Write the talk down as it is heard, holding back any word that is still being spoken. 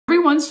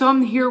everyone, so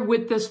I'm here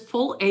with this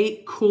Full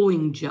 8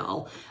 cooling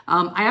gel.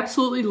 I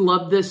absolutely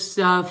love this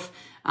stuff.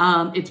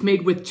 It's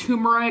made with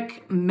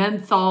turmeric,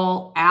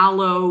 menthol,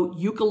 aloe,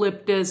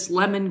 eucalyptus,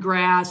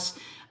 lemongrass.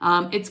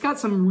 It's got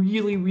some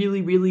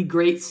really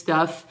great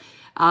stuff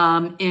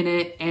in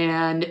it,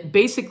 and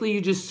basically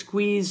you just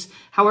squeeze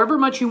however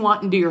much you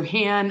want into your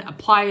hand,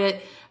 apply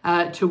it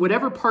to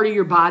whatever part of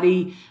your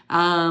body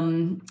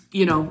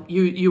you know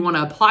you want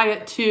to apply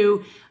it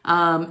to,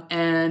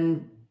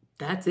 and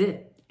that's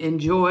it.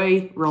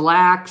 Enjoy,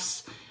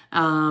 relax,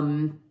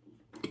 and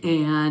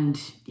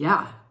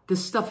yeah,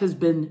 this stuff has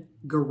been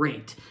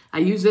great. I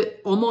use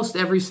it almost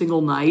every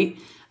single night,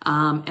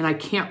 and I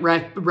can't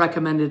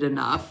recommend it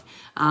enough.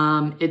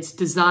 It's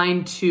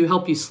designed to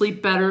help you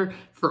sleep better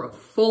for a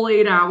full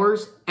 8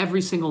 hours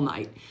every single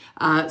night.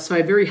 So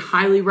I very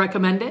highly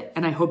recommend it,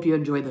 and I hope you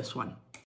enjoy this one.